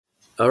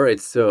All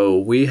right, so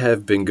we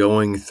have been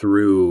going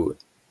through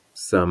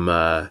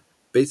some,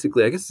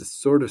 basically, I guess it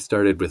sort of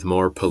started with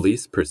more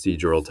police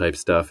procedural type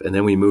stuff, and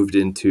then we moved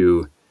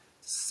into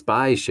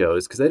spy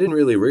shows because I didn't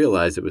really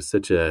realize it was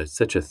such a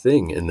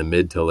thing in the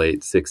mid to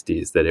late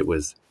 '60s that it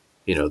was,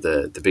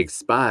 the big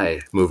spy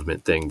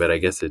movement thing. But I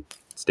guess it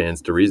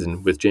stands to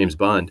reason with James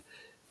Bond.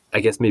 I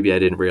guess maybe I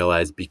didn't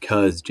realize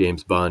because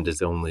James Bond is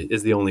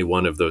the only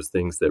one of those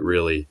things that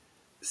really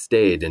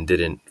stayed and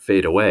didn't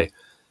fade away.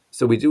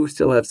 So we do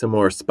still have some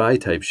more spy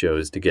type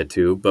shows to get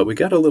to, but we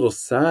got a little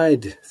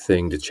side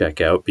thing to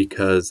check out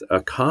because a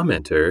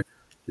commenter,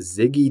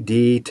 Ziggy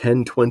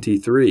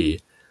D1023,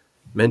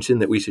 mentioned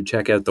that we should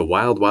check out the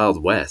Wild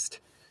Wild West.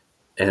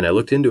 And I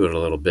looked into it a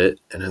little bit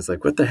and I was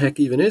like, what the heck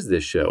even is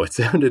this show?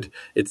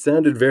 It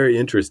sounded very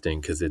interesting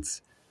because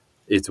it's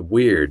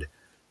weird.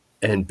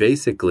 And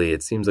basically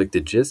it seems like the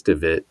gist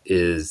of it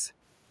is,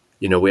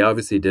 we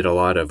obviously did a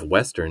lot of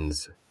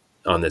Westerns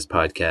on this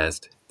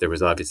podcast. There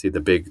was obviously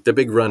the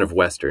big run of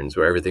Westerns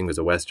where everything was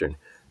a Western.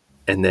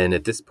 And then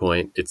at this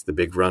point, it's the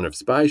big run of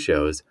spy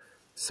shows.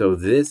 So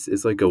this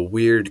is like a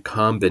weird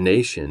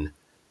combination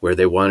where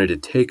they wanted to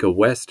take a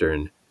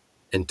Western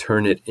and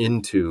turn it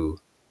into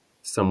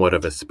somewhat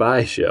of a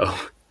spy show.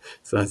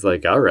 So I was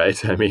like, all right,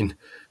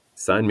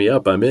 sign me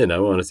up. I'm in. I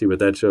want to see what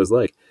that show's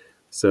like.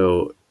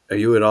 So had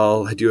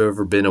you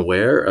ever been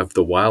aware of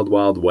the Wild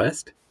Wild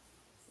West?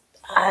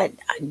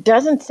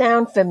 Doesn't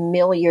sound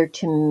familiar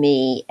to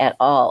me at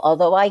all.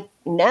 Although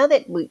now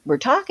that we're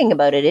talking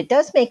about it, it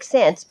does make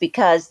sense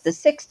because the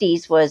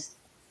 60s was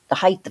the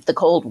height of the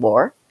Cold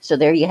War. So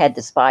there you had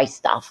the spy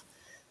stuff.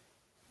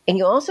 And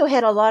you also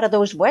had a lot of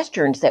those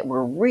Westerns that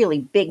were really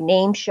big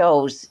name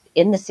shows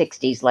in the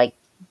 60s, like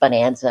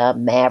Bonanza,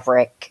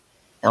 Maverick,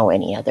 there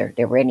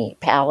were any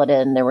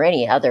Paladin, there were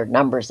any other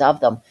numbers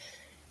of them.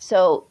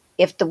 So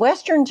if the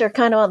Westerns are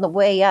kind of on the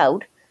way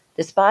out,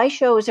 the spy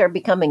shows are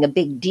becoming a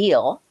big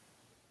deal.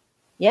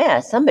 Yeah,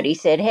 somebody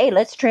said, hey,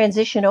 let's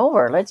transition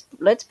over.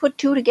 Let's put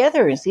two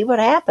together and see what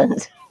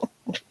happens.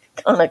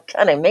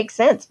 kind of makes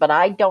sense, but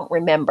I don't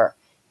remember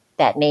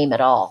that name at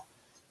all.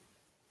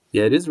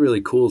 Yeah, it is really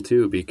cool,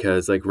 too,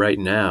 because like right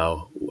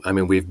now,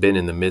 we've been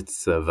in the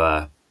midst of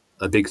a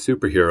big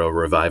superhero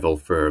revival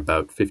for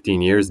about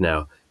 15 years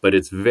now, but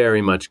it's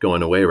very much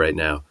going away right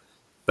now.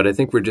 But I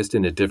think we're just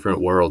in a different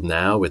world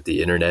now with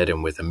the internet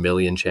and with a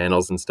million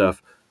channels and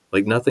stuff.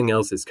 Like nothing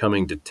else is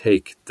coming to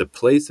take the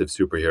place of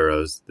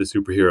superheroes. The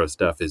superhero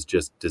stuff is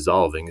just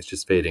dissolving. It's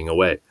just fading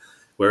away.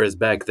 Whereas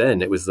back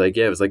then it was like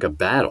a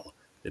battle.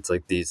 It's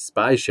like these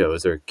spy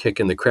shows are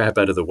kicking the crap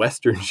out of the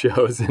Western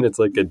shows, and it's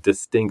like a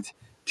distinct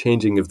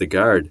changing of the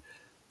guard.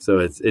 So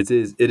it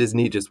is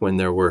neat just when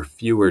there were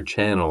fewer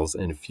channels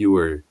and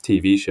fewer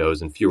TV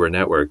shows and fewer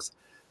networks,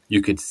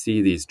 you could see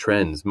these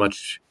trends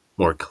much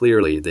more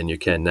clearly than you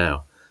can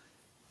now.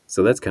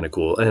 So that's kind of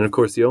cool. And of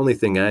course, the only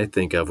thing I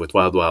think of with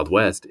Wild Wild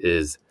West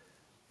is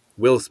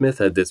Will Smith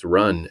had this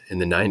run in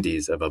the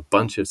 90s of a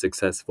bunch of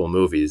successful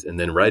movies. And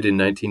then right in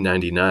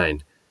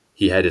 1999,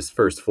 he had his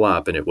first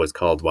flop and it was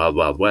called Wild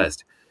Wild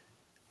West.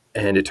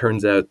 And it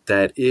turns out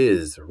that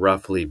is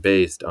roughly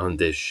based on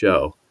this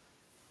show.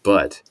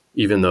 But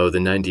even though the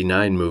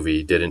 99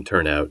 movie didn't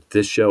turn out,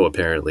 this show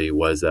apparently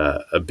was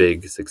a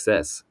big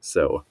success.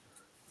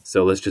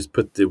 So let's just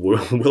put the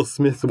Will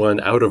Smith one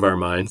out of our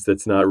minds.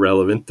 That's not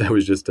relevant. That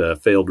was just a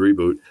failed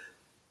reboot.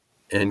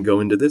 And go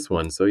into this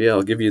one. So yeah,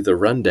 I'll give you the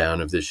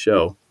rundown of this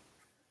show.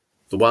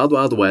 The Wild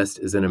Wild West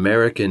is an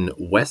American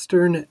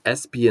Western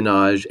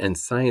espionage and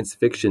science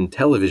fiction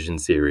television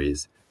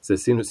series. So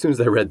as soon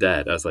as I read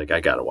that, I was like, I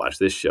gotta watch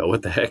this show.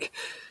 What the heck?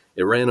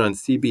 It ran on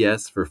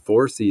CBS for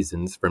 4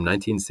 seasons from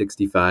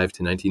 1965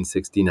 to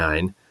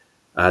 1969.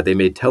 They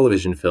made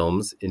television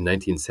films in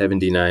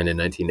 1979 and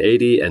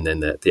 1980, and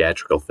then the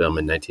theatrical film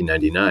in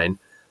 1999.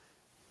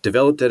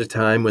 Developed at a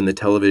time when the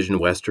television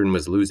Western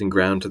was losing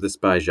ground to the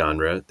spy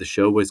genre, the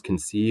show was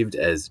conceived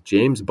as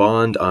James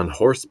Bond on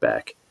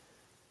horseback.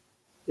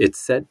 It's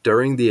set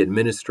during the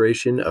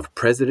administration of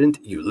President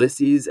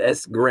Ulysses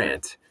S.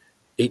 Grant,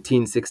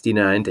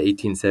 1869 to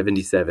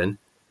 1877.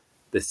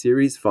 The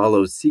series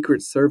follows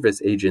Secret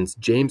Service agents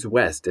James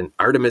West and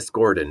Artemis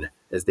Gordon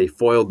as they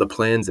foiled the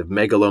plans of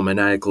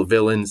megalomaniacal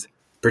villains,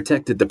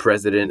 protected the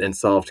president, and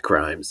solved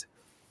crimes.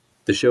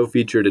 The show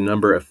featured a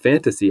number of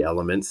fantasy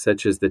elements,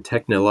 such as the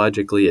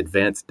technologically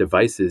advanced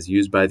devices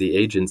used by the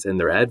agents and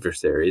their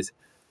adversaries.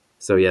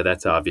 So yeah,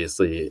 that's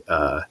obviously,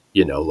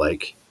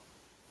 like,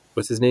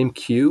 what's his name?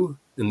 Q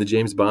in the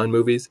James Bond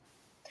movies?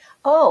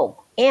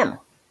 Oh, M.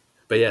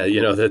 But yeah,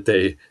 that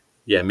they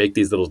make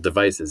these little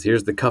devices.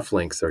 Here's the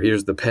cufflinks, or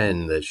here's the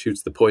pen that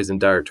shoots the poison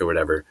dart or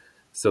whatever.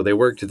 So they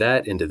worked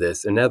that into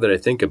this. And now that I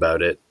think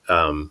about it,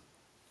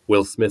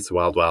 Will Smith's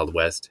Wild Wild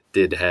West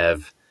did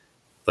have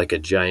like a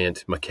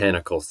giant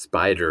mechanical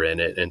spider in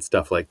it and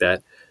stuff like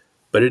that.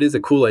 But it is a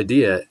cool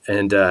idea.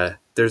 And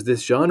there's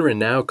this genre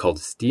now called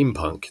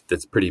steampunk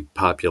that's pretty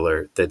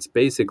popular. It's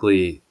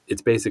basically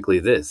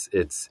this.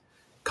 It's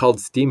called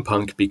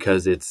steampunk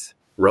because it's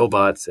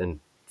robots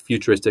and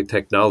futuristic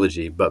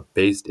technology, but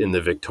based in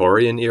the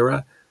Victorian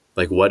era.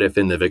 Like, what if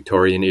in the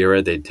Victorian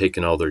era they'd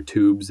taken all their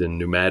tubes and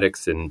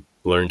pneumatics and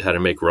learned how to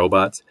make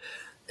robots?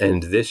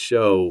 And this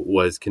show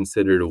was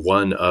considered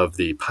one of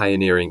the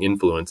pioneering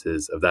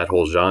influences of that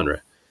whole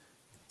genre.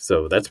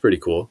 So that's pretty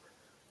cool.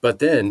 But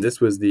then this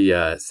was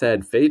the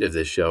sad fate of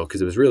this show,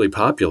 because it was really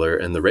popular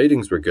and the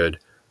ratings were good.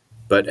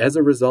 But as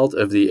a result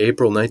of the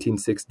April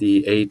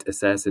 1968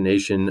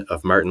 assassination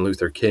of Martin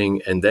Luther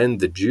King and then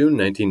the June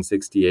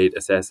 1968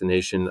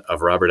 assassination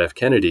of Robert F.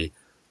 Kennedy,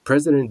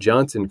 President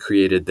Johnson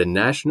created the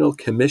National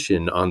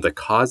Commission on the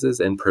Causes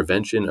and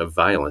Prevention of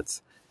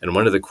Violence. And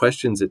one of the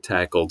questions it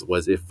tackled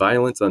was if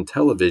violence on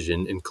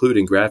television,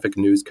 including graphic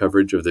news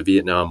coverage of the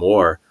Vietnam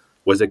War,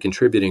 was a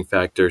contributing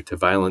factor to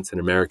violence in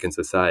American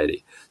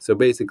society. So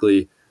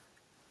basically,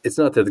 it's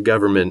not that the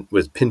government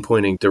was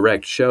pinpointing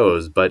direct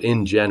shows, but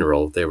in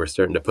general, they were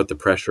starting to put the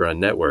pressure on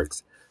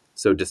networks.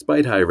 So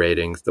despite high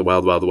ratings, The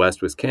Wild Wild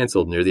West was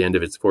canceled near the end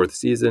of its fourth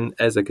season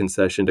as a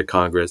concession to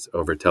Congress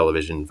over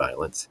television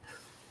violence.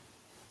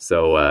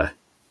 So,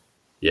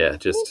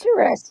 just...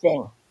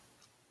 Interesting.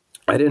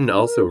 I didn't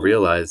also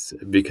realize,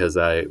 because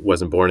I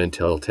wasn't born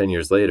until 10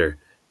 years later,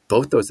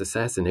 both those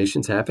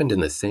assassinations happened in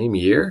the same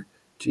year?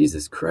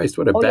 Jesus Christ,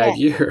 what a bad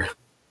year.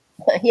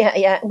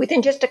 Yeah,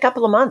 within just a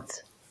couple of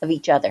months of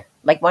each other.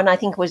 Like one, I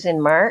think, was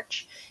in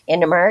March,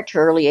 end of March,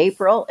 early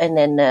April, and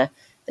then the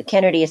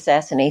Kennedy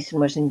assassination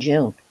was in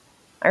June.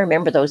 I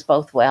remember those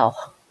both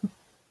well.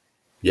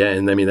 Yeah,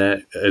 and I mean,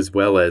 that, as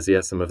well as,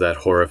 some of that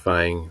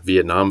horrifying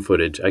Vietnam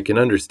footage, I can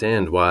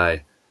understand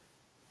why,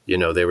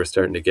 they were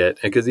starting to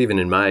get, because even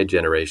in my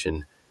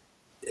generation,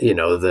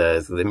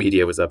 the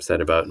media was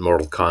upset about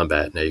Mortal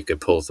Kombat. Now you could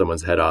pull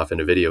someone's head off in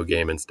a video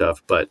game and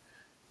stuff, but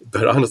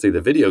honestly, the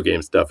video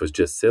game stuff was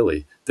just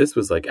silly. This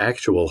was like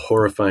actual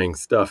horrifying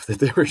stuff that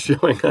they were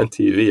showing on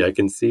TV. I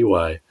can see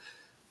why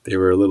they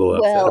were a little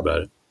upset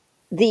about it.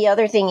 The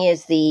other thing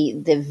is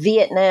the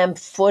Vietnam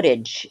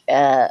footage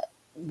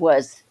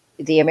was,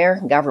 the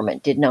American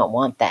government did not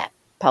want that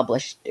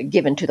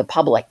given to the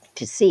public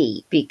to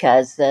see,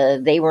 because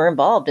they were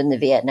involved in the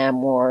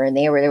Vietnam War, and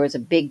there was a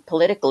big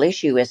political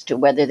issue as to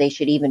whether they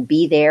should even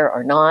be there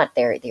or not.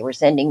 They were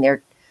sending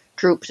their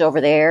troops over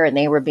there, and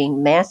they were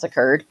being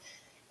massacred.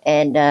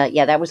 And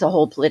that was a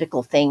whole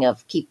political thing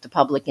of keep the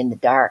public in the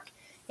dark.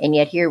 And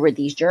yet here were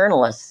these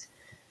journalists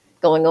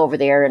going over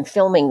there and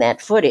filming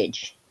that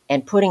footage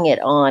and putting it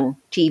on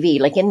TV.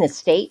 Like in the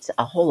States,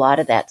 a whole lot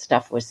of that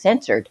stuff was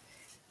censored.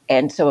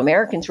 And so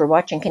Americans were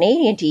watching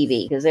Canadian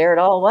TV because there it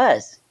all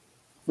was.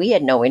 We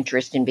had no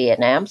interest in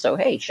Vietnam, so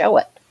hey, show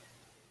it.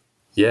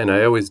 Yeah, and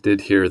I always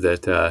did hear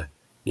that,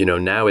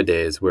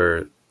 nowadays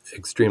we're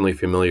extremely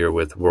familiar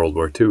with World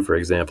War II, for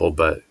example,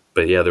 but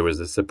there was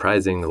a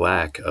surprising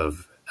lack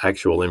of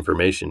actual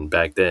information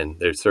back then.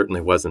 There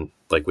certainly wasn't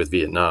like with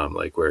Vietnam,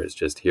 like where it's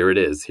just, here it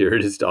is,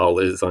 all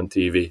is on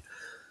TV.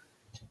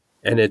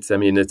 And it's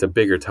a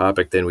bigger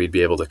topic than we'd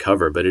be able to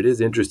cover, but it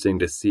is interesting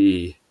to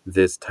see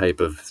this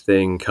type of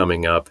thing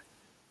coming up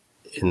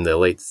in the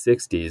late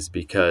 60s,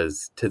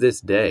 because to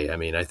this day,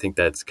 I think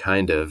that's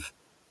kind of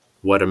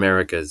what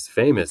America's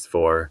famous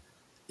for,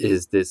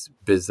 is this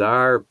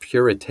bizarre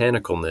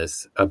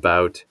puritanicalness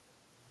about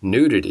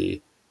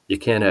nudity. You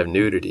can't have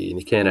nudity and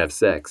you can't have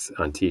sex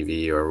on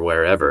TV or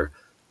wherever,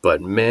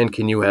 but man,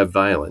 can you have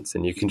violence,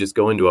 and you can just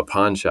go into a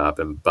pawn shop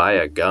and buy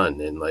a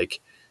gun, and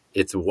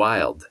it's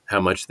wild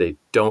how much they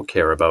don't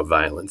care about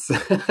violence,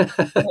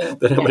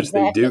 that how much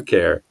they do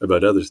care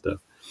about other stuff.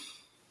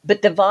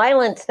 But the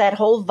violence, that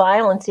whole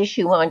violence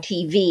issue on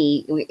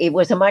TV, it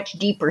was a much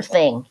deeper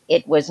thing.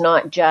 It was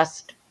not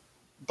just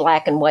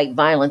black and white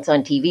violence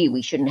on TV.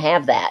 We shouldn't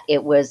have that.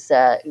 It was,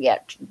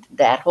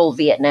 that whole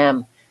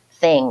Vietnam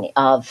thing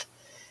of,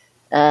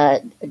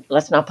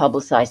 let's not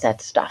publicize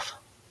that stuff.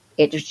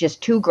 It was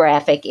just too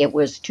graphic. It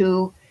was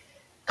too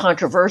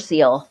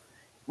controversial.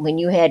 When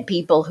you had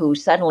people who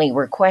suddenly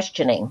were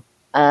questioning,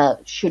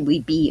 should we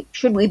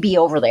be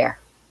over there?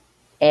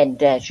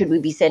 And should we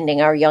be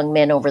sending our young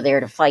men over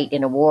there to fight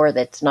in a war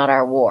that's not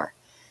our war?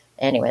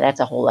 Anyway, that's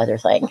a whole other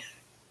thing.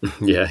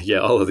 Yeah.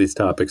 All of these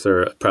topics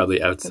are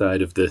probably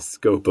outside of the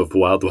scope of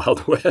Wild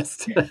Wild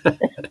West.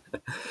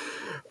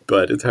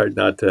 But it's hard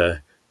not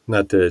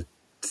to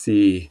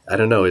see. I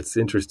don't know. It's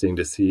interesting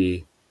to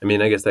see.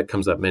 I guess that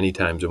comes up many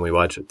times when we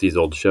watch these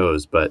old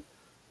shows, but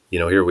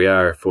here we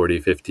are 40,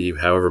 50,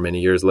 however many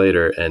years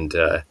later, and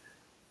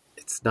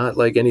it's not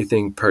like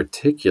anything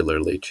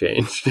particularly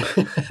changed.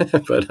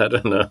 But I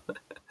don't know.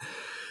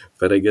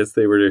 But I guess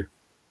they were,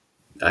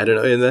 I don't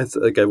know. And that's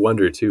I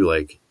wonder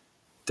too,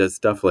 does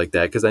stuff like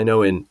that, because I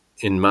know in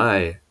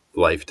my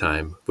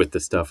lifetime with the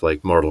stuff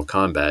like Mortal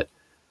Kombat,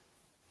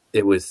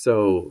 it was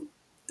so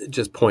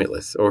just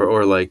pointless, or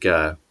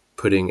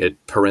putting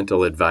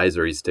parental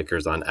advisory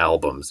stickers on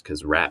albums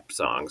because rap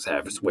songs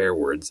have swear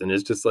words. And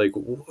it's just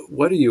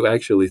what do you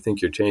actually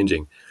think you're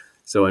changing?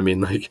 So,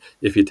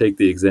 if you take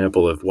the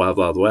example of Wild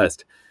Wild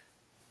West,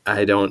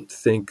 I don't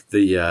think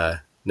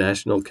the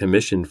National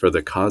Commission for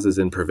the Causes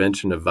and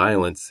Prevention of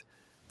Violence,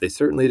 they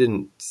certainly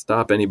didn't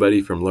stop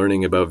anybody from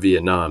learning about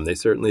Vietnam. They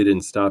certainly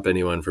didn't stop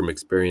anyone from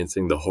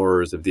experiencing the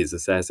horrors of these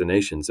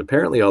assassinations.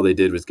 Apparently, all they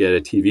did was get a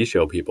TV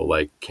show people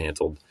like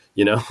canceled.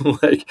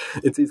 Like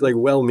it's these like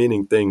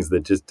well-meaning things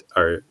that just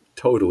are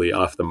totally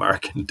off the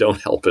mark and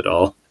don't help at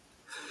all.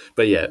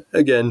 But yeah,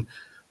 again,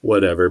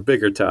 whatever.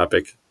 Bigger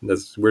topic.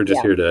 We're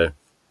just here to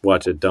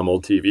watch a dumb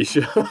old TV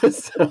show.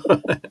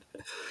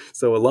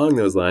 So along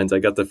those lines, I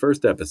got the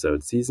first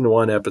episode, season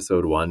 1,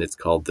 episode 1. It's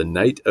called The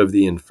Night of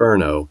the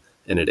Inferno,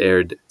 and it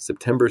aired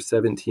September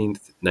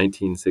 17th,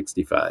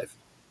 1965.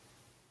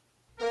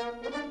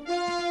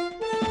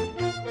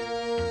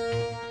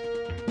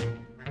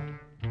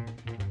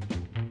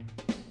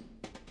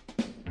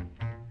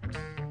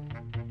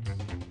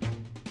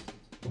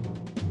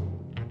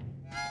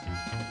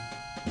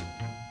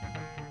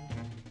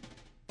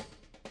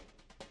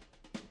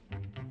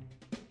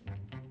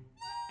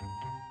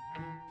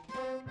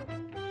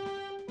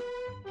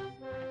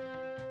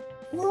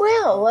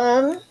 Well,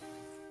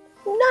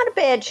 not a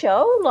bad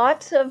show.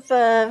 Lots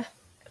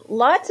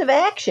of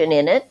action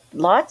in it.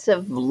 Lots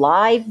of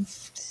live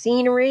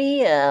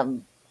scenery.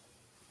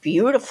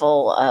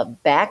 Beautiful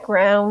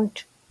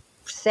background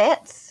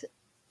sets.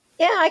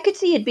 Yeah, I could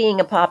see it being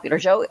a popular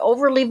show.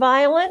 Overly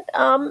violent?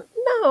 No,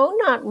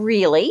 not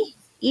really.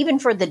 Even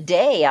for the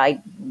day,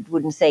 I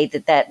wouldn't say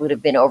that would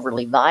have been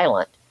overly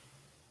violent.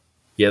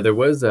 Yeah, there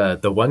was the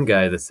one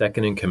guy, the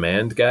second in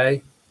command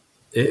guy.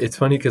 It's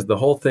funny because the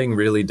whole thing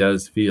really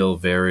does feel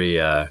very,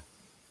 I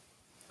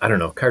don't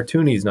know,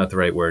 cartoony is not the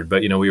right word,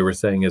 but, we were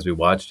saying as we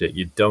watched it,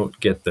 you don't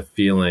get the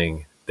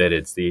feeling that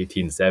it's the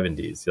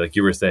 1870s. Like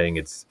you were saying,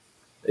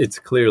 it's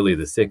clearly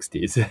the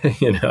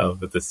 60s,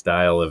 with the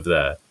style of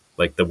the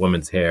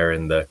woman's hair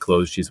and the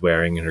clothes she's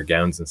wearing and her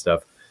gowns and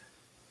stuff.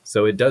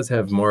 So it does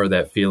have more of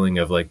that feeling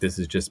of like, this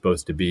is just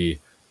supposed to be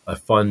a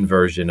fun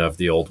version of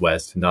the Old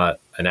West, not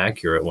an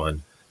accurate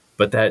one.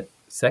 But that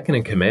second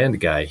in command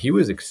guy, he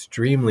was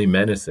extremely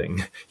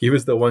menacing. He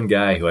was the one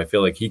guy who I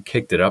feel like he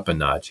kicked it up a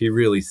notch. He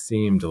really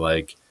seemed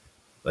like,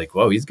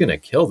 whoa, he's going to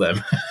kill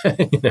them.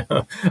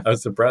 I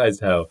was surprised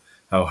how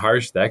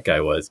harsh that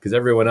guy was because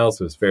everyone else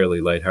was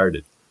fairly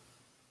lighthearted.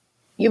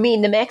 You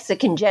mean the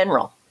Mexican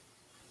general?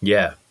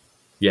 Yeah.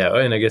 Yeah.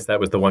 And I guess that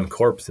was the one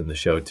corpse in the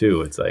show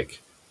too. It's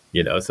like,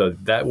 so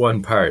that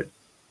one part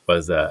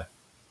was, I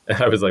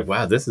was like,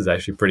 wow, this is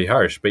actually pretty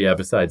harsh. But yeah,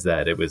 besides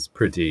that, it was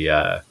pretty,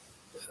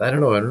 I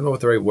don't know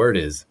what the right word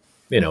is.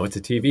 It's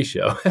a TV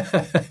show.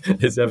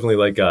 It's definitely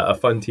like a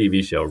fun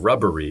TV show,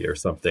 rubbery or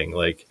something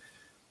like.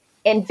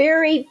 And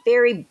very,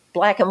 very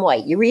black and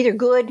white. You're either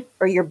good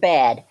or you're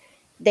bad.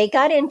 They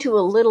got into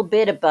a little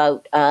bit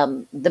about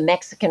the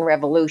Mexican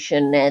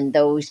Revolution and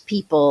those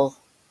people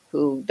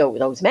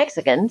those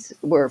Mexicans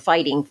were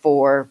fighting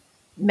for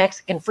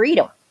Mexican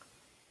freedom.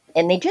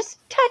 And they just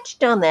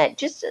touched on that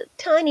just a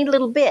tiny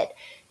little bit.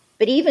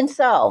 But even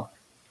so,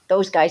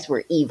 those guys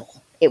were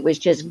evil. It was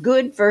just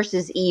good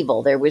versus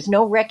evil. There was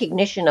no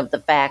recognition of the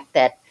fact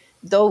that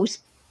those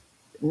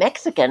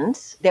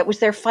Mexicans, that was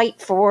their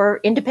fight for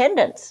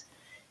independence.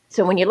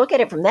 So when you look at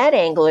it from that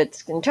angle,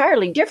 it's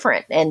entirely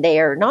different. And they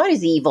are not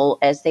as evil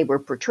as they were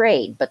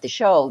portrayed. But the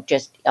show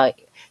just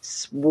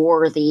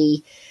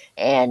swarthy.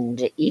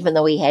 And even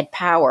though he had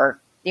power,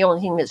 the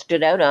only thing that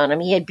stood out on him,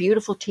 he had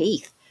beautiful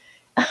teeth.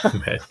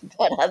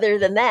 But other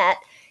than that,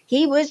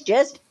 he was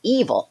just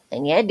evil.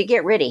 And you had to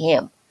get rid of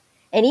him.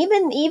 And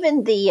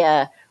even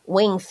the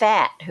Wing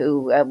Fat,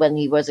 who, when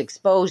he was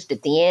exposed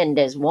at the end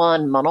as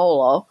Juan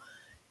Manolo,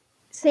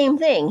 same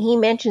thing. He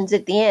mentions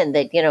at the end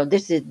that,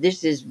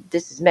 this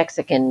is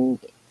Mexican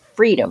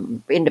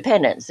freedom,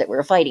 independence that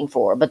we're fighting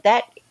for. But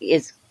that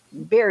is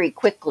very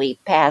quickly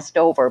passed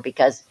over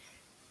because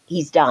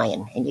he's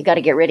dying, and you got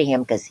to get rid of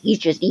him because he's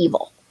just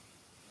evil.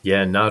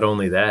 Yeah, not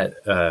only that,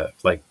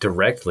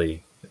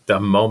 directly, the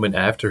moment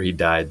after he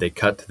died, they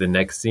cut to the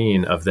next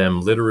scene of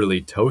them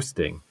literally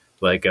toasting.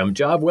 Like,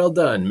 job well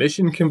done,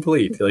 mission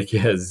complete. Like, he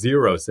has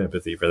zero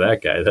sympathy for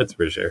that guy, that's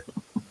for sure.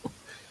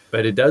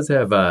 But it does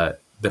have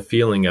the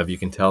feeling of, you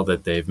can tell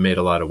that they've made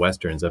a lot of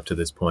Westerns up to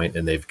this point,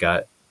 and they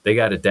got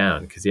it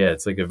down. Because, yeah,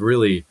 it's like a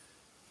really,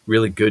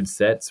 really good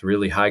sets,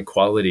 really high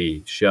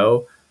quality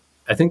show.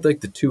 I think,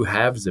 like, the two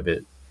halves of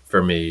it,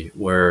 for me,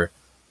 were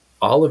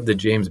all of the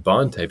James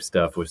Bond type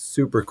stuff was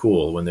super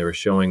cool when they were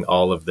showing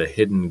all of the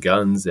hidden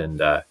guns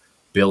and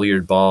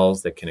billiard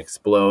balls that can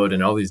explode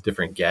and all these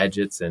different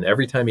gadgets. And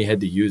every time he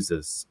had to use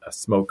a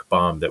smoke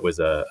bomb that was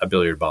a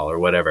billiard ball or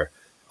whatever,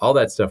 all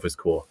that stuff was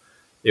cool.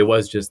 It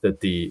was just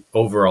that the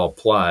overall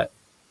plot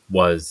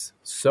was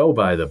so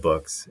by the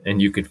books,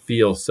 and you could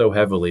feel so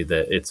heavily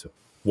that it's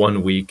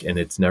 1 week and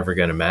it's never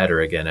going to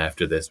matter again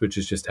after this, which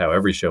is just how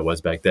every show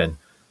was back then.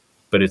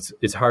 But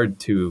it's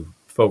hard to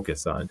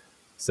focus on.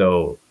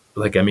 So,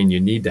 you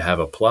need to have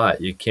a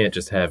plot. You can't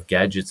just have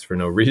gadgets for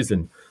no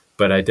reason.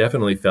 But I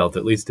definitely felt,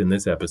 at least in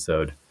this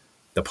episode,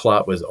 the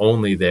plot was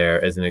only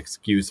there as an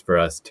excuse for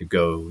us to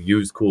go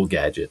use cool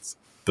gadgets.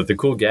 But the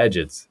cool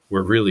gadgets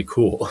were really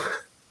cool.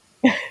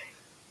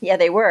 Yeah,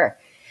 they were.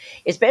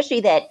 Especially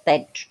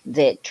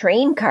that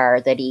train car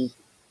that he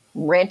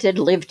rented,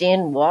 lived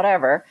in,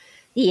 whatever.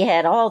 He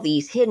had all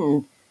these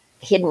hidden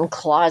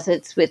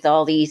closets with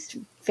all these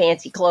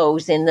fancy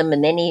clothes in them,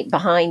 and then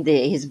behind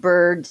his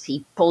birds,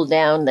 he pulled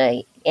down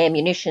the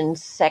ammunition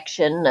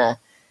section.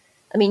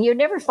 I mean, you'd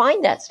never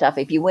find that stuff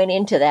if you went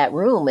into that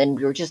room and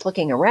you were just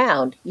looking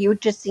around. You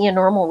would just see a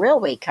normal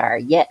railway car.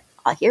 Yet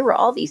here are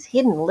all these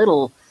hidden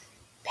little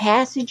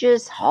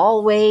passages,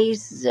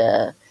 hallways,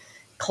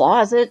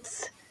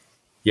 closets.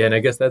 Yeah, and I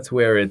guess that's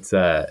where it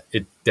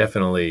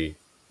definitely,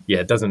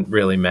 it doesn't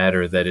really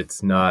matter that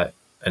it's not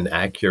an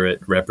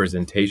accurate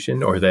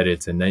representation or that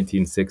it's a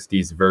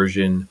 1960s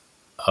version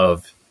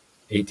of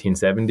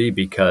 1870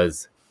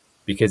 because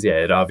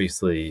it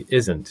obviously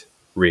isn't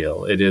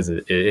real. It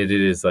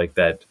is like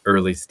that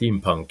early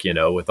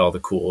steampunk, with all the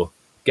cool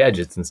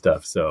gadgets and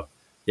stuff. So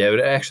yeah, it would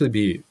actually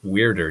be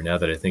weirder now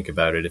that I think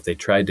about it if they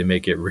tried to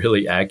make it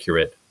really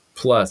accurate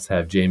plus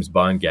have James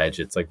Bond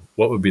gadgets. Like,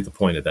 what would be the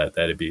point of that?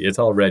 It's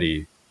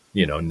already,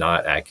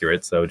 not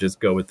accurate. So just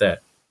go with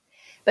that.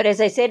 But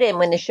as I said, and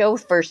when the show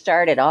first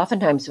started,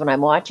 oftentimes when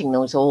I'm watching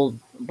those old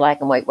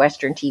black and white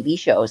Western TV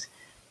shows,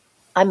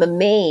 I'm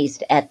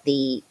amazed at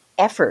the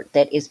effort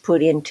that is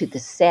put into the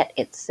set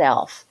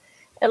itself.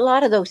 A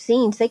lot of those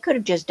scenes, they could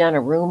have just done a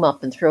room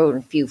up and thrown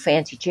a few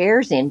fancy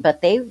chairs in,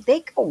 but they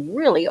go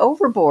really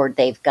overboard.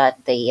 They've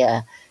got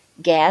the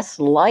gas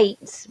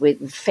lights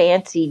with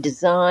fancy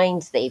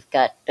designs. They've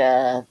got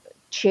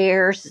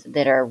chairs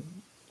that are,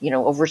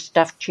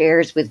 overstuffed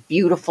chairs with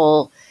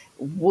beautiful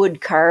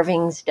wood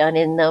carvings done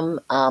in them.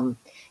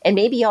 And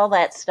maybe all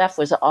that stuff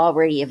was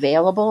already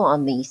available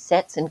on the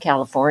sets in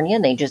California,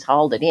 and they just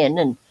hauled it in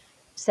and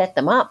set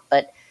them up.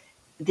 But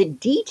the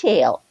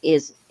detail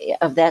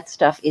of that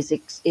stuff is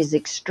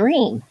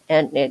extreme,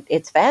 and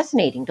it's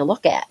fascinating to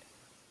look at.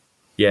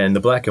 Yeah, and the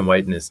black and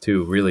whiteness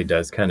too really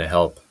does kind of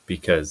help,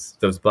 because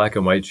those black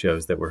and white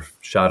shows that were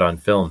shot on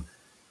film,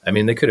 I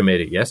mean, they could have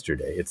made it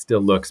yesterday. It still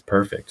looks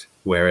perfect.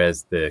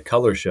 Whereas the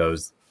color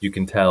shows, you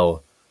can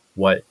tell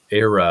what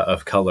era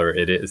of color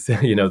it is.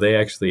 They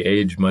actually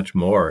age much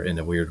more in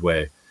a weird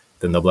way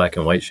than the black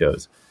and white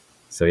shows.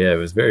 So yeah, it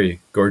was very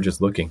gorgeous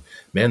looking.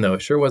 Man, though,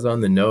 it sure was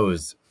on the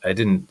nose. I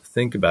didn't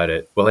think about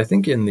it. Well, I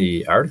think in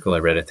the article I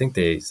read, I think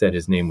they said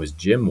his name was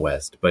Jim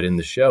West, but in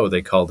the show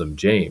they called him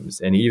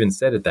James, and he even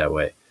said it that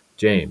way,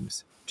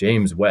 James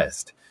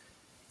West.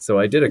 So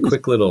I did a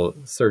quick little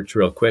search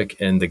real quick,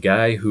 and the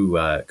guy who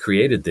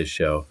created this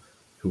show,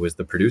 who was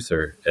the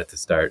producer at the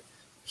start,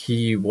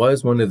 he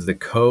was one of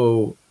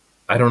the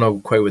I don't know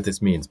quite what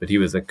this means, but he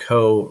was a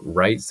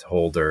co-rights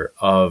holder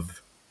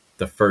of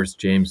the first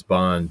James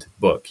Bond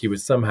book. He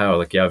was somehow,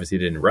 he obviously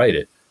didn't write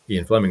it,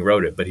 Ian Fleming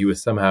wrote it, but he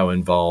was somehow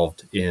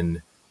involved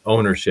in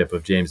ownership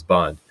of James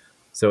Bond.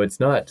 So it's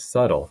not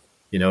subtle.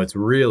 It's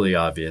really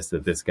obvious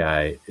that this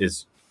guy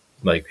is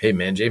like, hey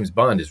man, James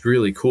Bond is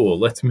really cool.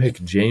 Let's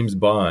make James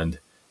Bond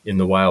in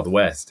the Wild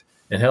West.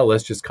 And hell,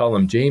 let's just call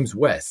him James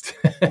West.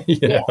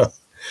 Yes.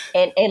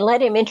 Know? And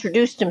let him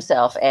introduce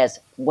himself as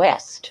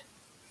West,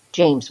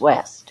 James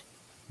West.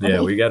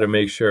 Yeah, we got to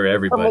make sure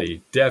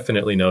everybody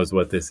definitely knows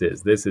what this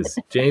is. This is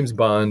James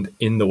Bond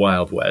in the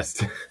Wild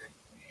West.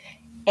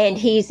 And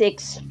he's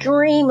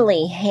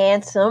extremely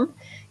handsome.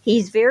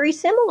 He's very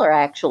similar,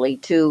 actually,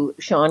 to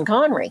Sean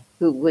Connery,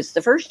 who was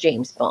the first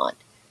James Bond.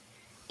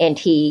 And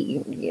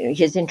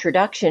his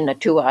introduction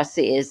to us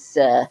is,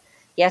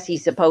 yes,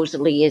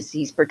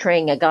 he's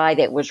portraying a guy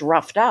that was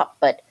roughed up,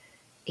 but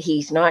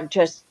he's not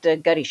just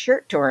got his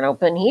shirt torn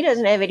open. He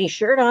doesn't have any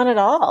shirt on at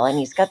all. And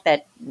he's got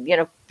that,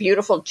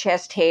 beautiful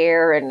chest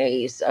hair, and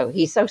he's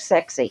so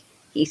sexy.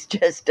 He's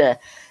just, and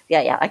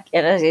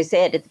as I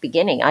said at the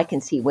beginning, I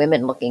can see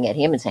women looking at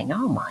him and saying,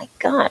 oh my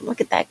God,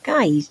 look at that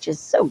guy. He's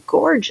just so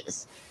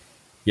gorgeous.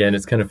 Yeah, and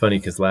it's kind of funny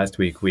because last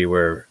week we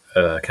were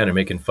kind of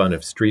making fun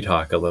of Street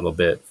Hawk a little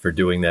bit for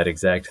doing that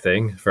exact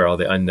thing, for all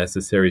the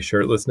unnecessary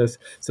shirtlessness.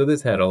 So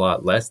this had a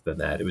lot less than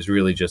that. It was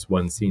really just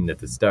one scene at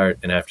the start,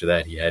 and after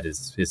that he had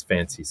his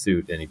fancy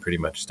suit, and he pretty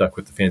much stuck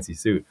with the fancy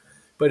suit.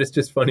 But it's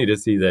just funny to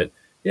see that,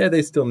 yeah,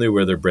 they still knew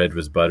where their bread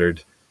was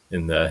buttered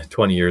in the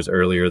 20 years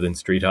earlier than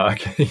Street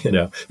Hawk.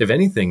 If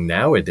anything,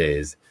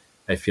 nowadays,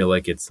 I feel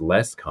like it's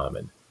less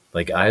common.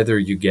 Like, either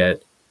you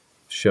get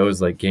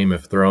shows like Game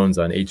of Thrones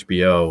on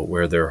HBO,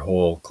 where their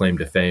whole claim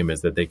to fame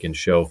is that they can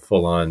show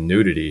full-on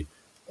nudity,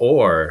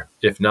 or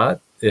if not,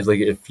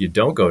 if you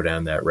don't go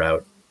down that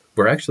route,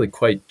 we're actually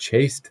quite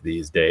chaste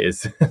these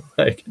days.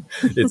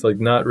 It's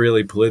not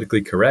really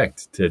politically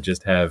correct to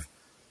just have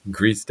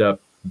greased up,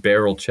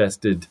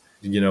 barrel-chested,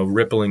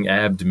 rippling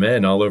abbed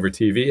men all over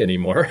TV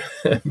anymore.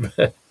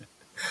 But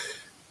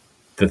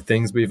the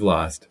things we've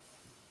lost.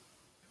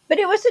 But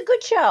it was a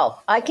good show.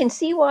 I can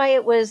see why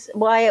it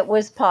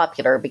was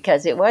popular,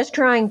 because it was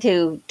trying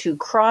to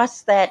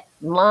cross that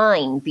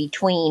line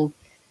between.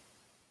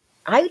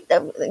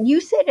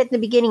 You said at the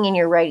beginning, and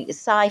you're right,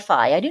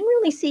 sci-fi. I didn't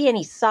really see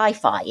any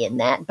sci-fi in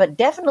that, but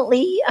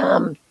definitely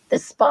the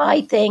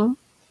spy thing,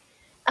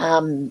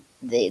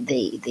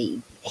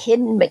 the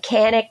hidden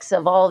mechanics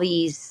of all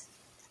these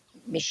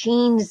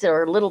machines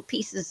or little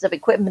pieces of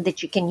equipment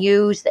that you can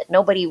use that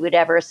nobody would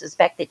ever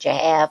suspect that you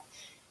have.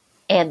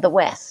 and the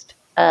West.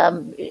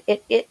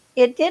 It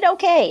did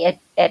okay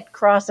at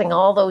crossing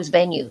all those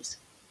venues.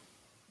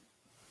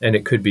 And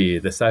it could be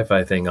the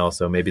sci-fi thing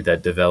also. Maybe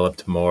that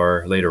developed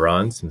more later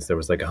on since there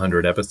was like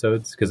 100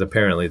 episodes. Because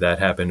apparently that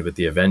happened with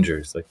the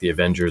Avengers. Like the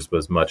Avengers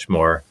was much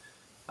more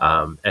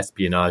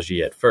espionage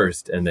at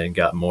first and then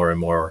got more and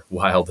more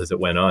wild as it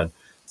went on.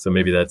 So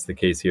maybe that's the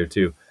case here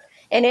too.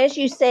 And as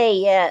you say,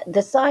 yeah, the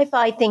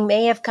sci-fi thing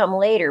may have come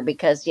later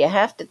because you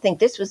have to think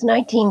this was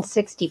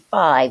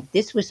 1965.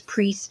 This was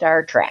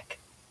pre-Star Trek.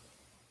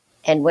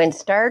 And when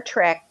Star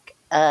Trek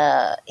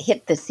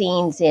hit the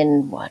scenes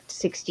in,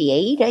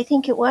 68, I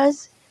think it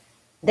was,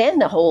 then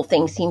the whole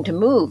thing seemed to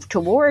move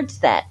towards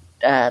that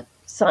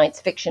science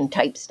fiction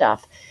type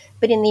stuff.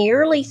 But in the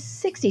early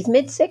 60s,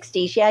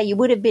 mid-60s, yeah, you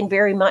would have been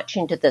very much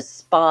into the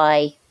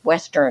spy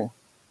Western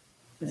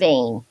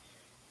vein.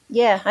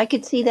 Yeah, I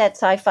could see that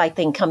sci-fi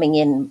thing coming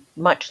in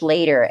much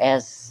later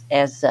as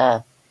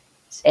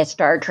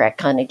Star Trek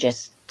kind of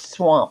just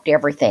swamped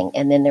everything.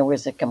 And then there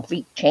was a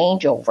complete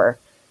changeover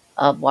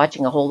of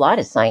watching a whole lot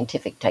of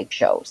scientific type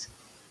shows.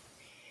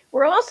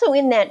 We're also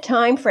in that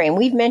time frame.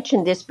 We've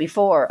mentioned this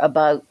before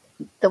about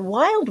the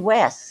Wild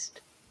West.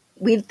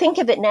 We think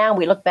of it now,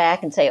 we look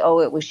back and say, oh,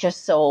 it was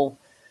just so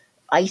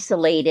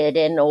isolated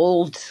and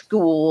old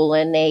school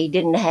and they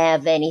didn't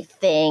have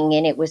anything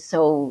and it was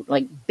so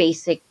like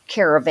basic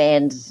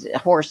caravans,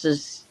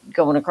 horses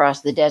going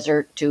across the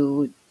desert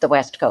to the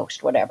West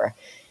Coast, whatever.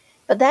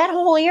 But that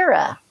whole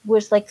era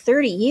was like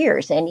 30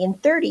 years. And in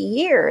 30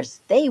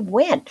 years, they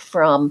went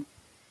from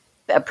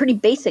a pretty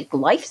basic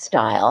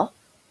lifestyle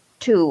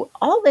to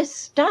all this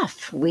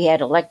stuff. We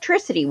had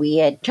electricity. We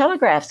had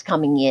telegraphs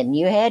coming in.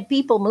 You had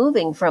people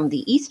moving from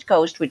the East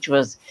Coast, which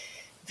was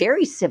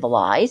very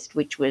civilized,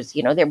 which was,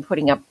 they were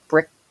putting up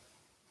brick,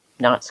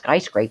 not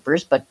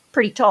skyscrapers, but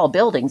pretty tall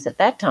buildings at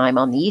that time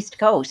on the East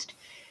Coast,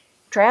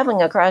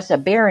 traveling across a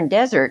barren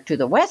desert to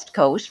the West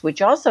Coast,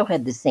 which also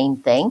had the same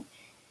thing.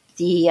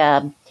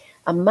 The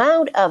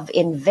amount of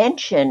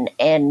invention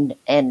and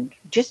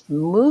just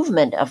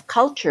movement of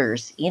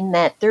cultures in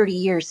that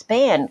 30-year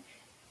span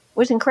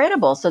was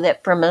incredible. So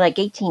that from like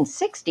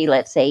 1860,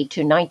 let's say,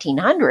 to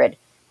 1900,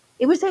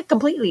 it was a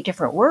completely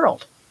different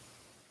world.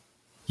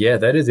 Yeah,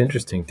 that is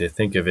interesting to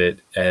think of it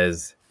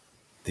as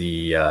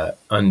the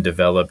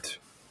undeveloped,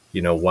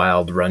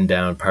 wild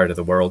rundown part of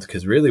the world.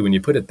 Because really, when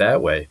you put it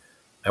that way,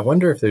 I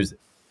wonder if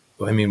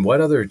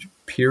what other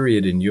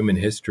period in human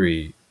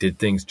history did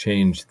things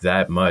change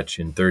that much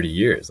in 30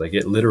 years? Like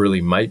it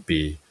literally might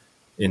be,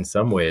 in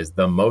some ways,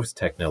 the most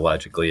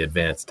technologically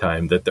advanced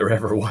time that there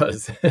ever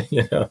was,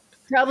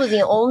 Probably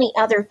the only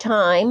other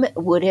time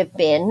would have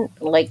been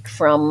like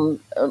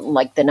from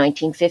like the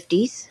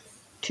 1950s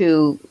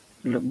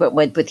but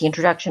with the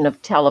introduction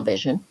of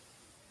television.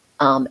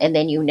 And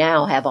then you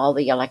now have all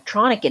the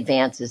electronic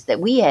advances that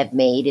we have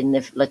made in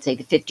let's say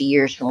the 50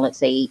 years from, let's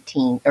say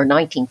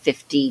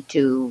 1950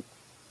 to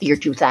the year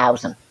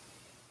 2000.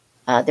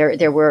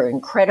 There were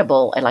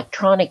incredible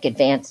electronic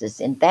advances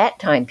in that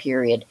time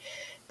period.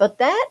 But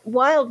that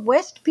Wild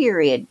West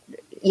period,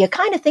 you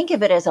kind of think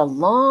of it as a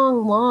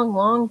long, long,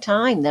 long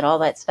time that all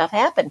that stuff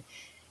happened.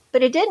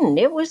 But it didn't.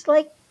 It was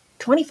like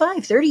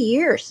 25, 30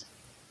 years.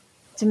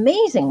 It's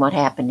amazing what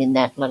happened in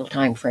that little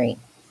time frame.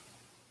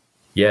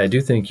 Yeah, I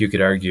do think you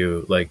could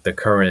argue like the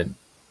current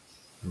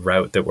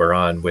route that we're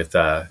on with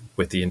the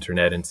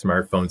internet and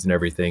smartphones and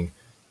everything,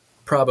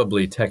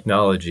 probably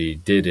technology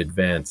did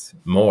advance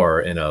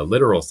more in a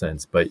literal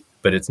sense, but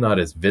it's not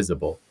as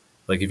visible.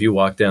 Like if you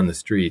walk down the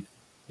street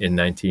in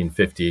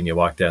 1950 and you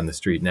walk down the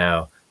street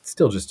now, it's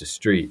still just a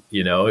street,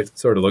 it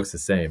sort of looks the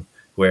same,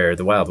 where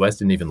the Wild West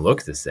didn't even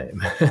look the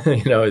same.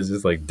 It's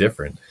just like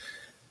different.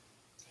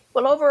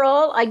 Well,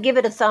 overall, I'd give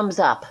it a thumbs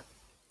up.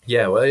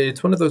 Yeah, well,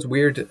 it's one of those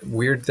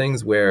weird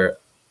things where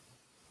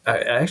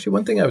actually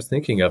one thing I was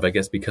thinking of, I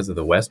guess because of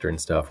the Western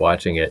stuff,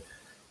 watching it,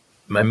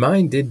 my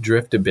mind did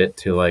drift a bit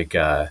to like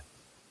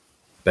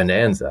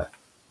Bonanza.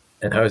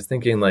 And I was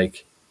thinking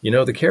like,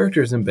 the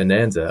characters in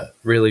Bonanza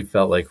really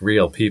felt like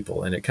real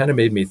people. And it kind of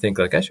made me think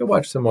like, I should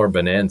watch some more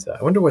Bonanza.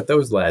 I wonder what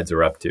those lads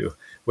are up to.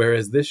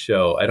 Whereas this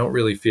show, I don't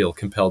really feel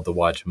compelled to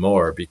watch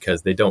more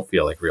because they don't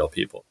feel like real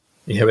people.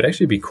 It would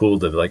actually be cool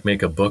to like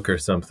make a book or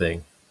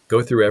something,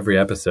 go through every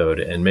episode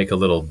and make a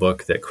little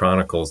book that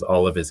chronicles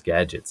all of his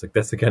gadgets. Like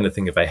that's the kind of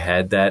thing, if I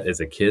had that as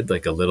a kid,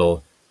 like a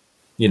little,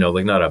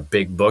 like not a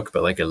big book,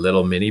 but like a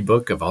little mini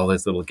book of all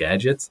his little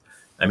gadgets.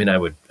 I mean, I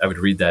would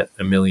read that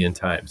a million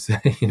times.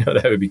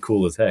 That would be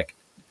cool as heck.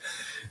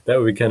 That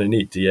would be kind of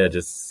neat to,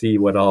 just see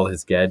what all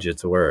his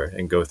gadgets were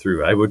and go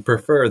through. I would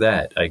prefer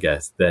that, I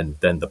guess, than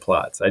the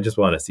plots. I just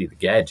want to see the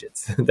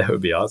gadgets. That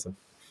would be awesome.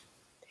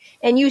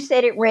 And you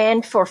said it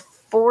ran for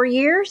 4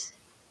 years?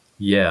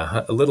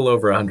 Yeah, a little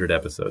over 100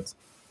 episodes.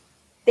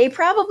 They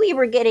probably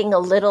were getting a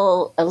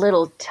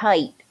little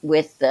tight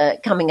with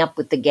coming up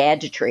with the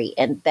gadgetry,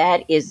 and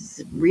that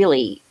is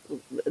really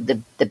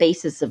the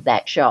basis of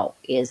that show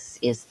is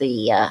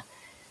the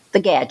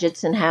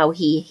gadgets and how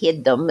he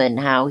hid them and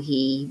how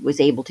he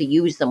was able to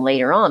use them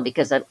later on.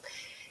 Because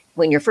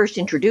when you're first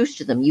introduced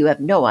to them, you have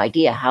no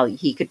idea how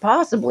he could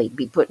possibly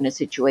be put in a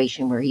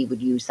situation where he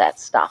would use that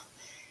stuff.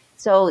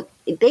 So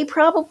they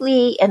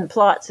probably, and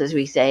plots, as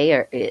we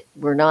say,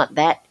 were not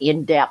that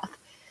in depth.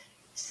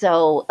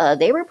 So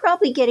they were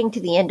probably getting to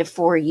the end of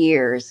 4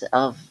 years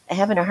of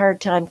having a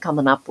hard time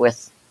coming up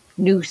with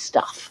new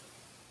stuff,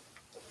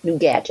 new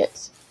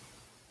gadgets.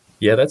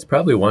 Yeah, that's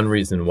probably one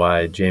reason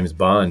why James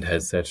Bond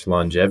has such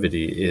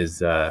longevity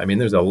is, I mean,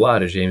 there's a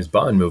lot of James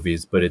Bond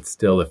movies, but it's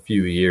still a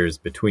few years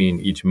between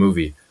each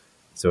movie.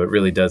 So it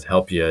really does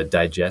help you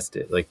digest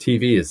it. Like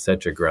TV is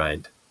such a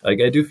grind. Like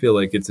I do feel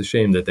like it's a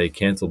shame that they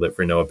canceled it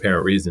for no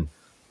apparent reason,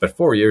 but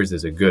 4 years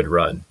is a good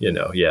run, you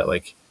know. Yeah,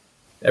 like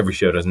every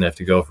show doesn't have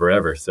to go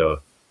forever.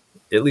 So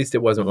at least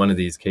it wasn't one of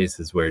these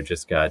cases where it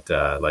just got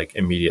like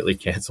immediately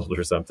canceled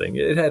or something.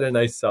 It had a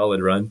nice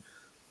solid run.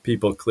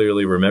 People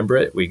clearly remember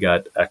it. We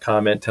got a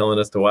comment telling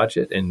us to watch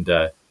it. And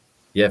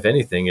yeah, if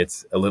anything,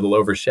 it's a little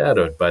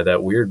overshadowed by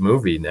that weird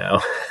movie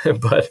now.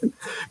 but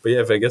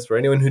yeah, I guess for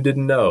anyone who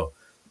didn't know,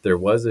 there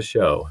was a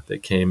show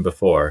that came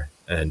before,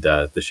 and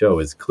the show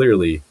is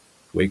clearly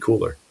way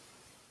cooler.